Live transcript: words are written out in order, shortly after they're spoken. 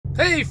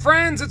Hey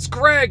friends, it's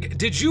Greg.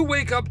 Did you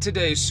wake up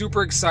today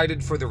super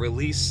excited for the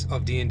release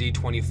of D&D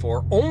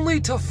 24,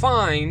 only to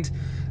find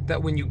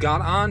that when you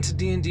got on to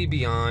D&D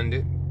Beyond,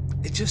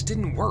 it just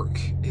didn't work?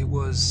 It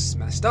was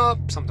messed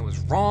up, something was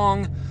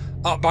wrong.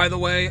 By the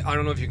way, I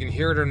don't know if you can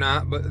hear it or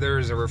not, but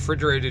there's a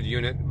refrigerated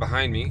unit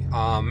behind me,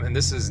 and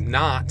this is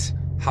not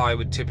how I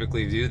would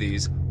typically do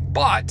these,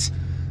 but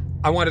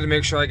I wanted to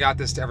make sure I got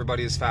this to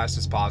everybody as fast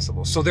as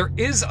possible. So there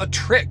is a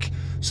trick,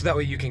 so that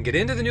way you can get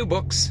into the new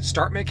books,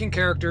 start making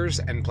characters,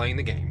 and playing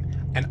the game.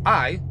 And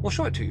I will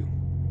show it to you.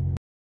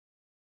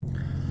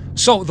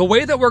 So the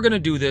way that we're going to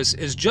do this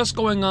is just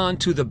going on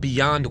to the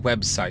Beyond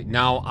website.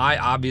 Now, I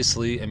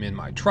obviously am in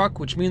my truck,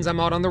 which means I'm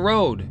out on the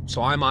road,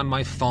 so I'm on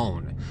my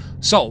phone.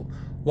 So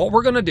what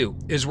we're going to do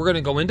is we're going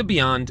to go into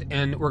Beyond,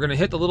 and we're going to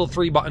hit the little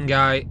 3-button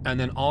guy, and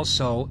then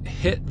also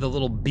hit the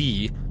little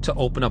B to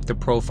open up the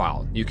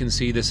profile. You can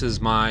see this is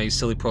my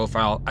silly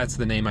profile. That's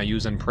the name I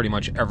use on pretty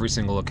much every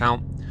single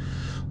account.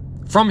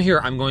 From here,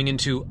 I'm going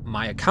into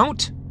my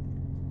account.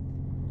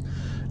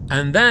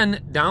 And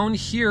then down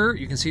here,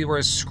 you can see where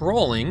it's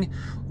scrolling.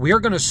 We are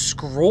going to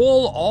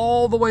scroll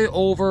all the way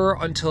over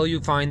until you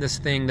find this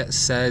thing that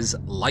says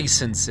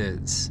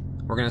licenses.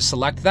 We're going to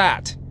select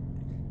that.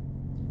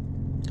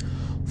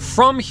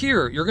 From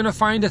here, you're going to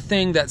find a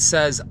thing that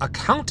says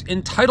account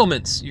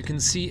entitlements. You can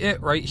see it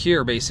right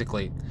here,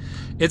 basically.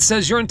 It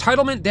says your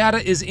entitlement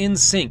data is in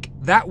sync.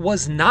 That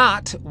was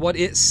not what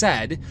it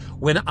said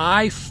when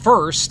I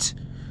first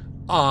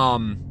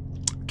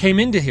came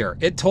into here.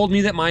 It told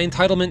me that my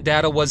entitlement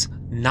data was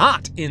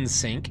not in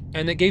sync,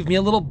 and it gave me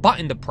a little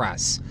button to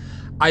press.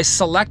 I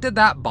selected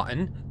that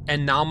button,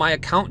 and now my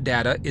account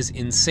data is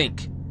in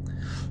sync.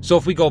 So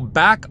if we go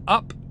back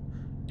up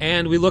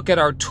and we look at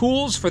our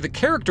tools for the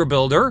character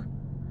builder,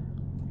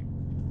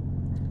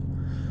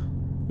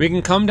 we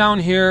can come down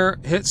here,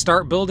 hit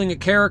start building a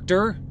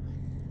character.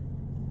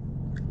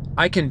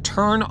 I can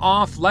turn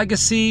off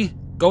legacy,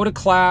 go to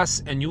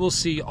class, and you will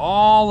see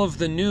all of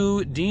the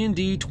new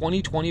D&D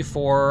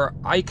 2024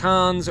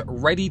 icons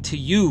ready to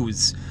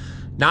use.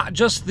 Not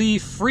just the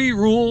free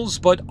rules,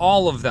 but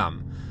all of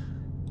them.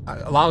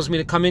 Allows me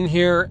to come in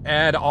here,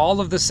 add all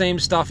of the same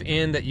stuff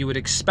in that you would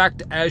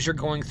expect as you're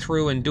going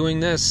through and doing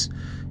this.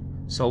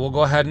 So we'll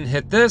go ahead and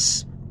hit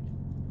this.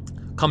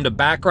 Come to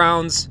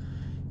backgrounds.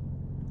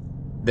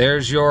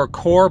 There's your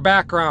core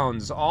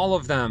backgrounds, all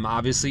of them.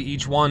 Obviously,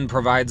 each one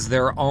provides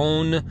their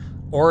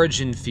own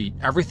origin feat.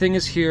 Everything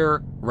is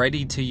here,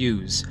 ready to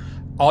use.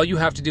 All you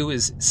have to do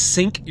is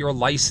sync your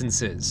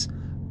licenses.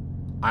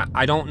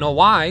 I don't know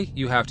why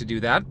you have to do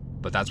that,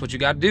 but that's what you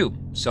got to do.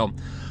 So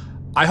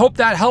I hope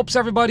that helps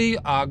everybody.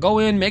 Go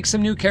in, make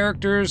some new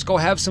characters, go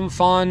have some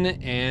fun,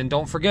 and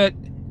don't forget,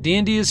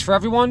 D&D is for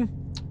everyone,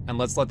 and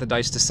let's let the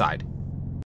dice decide.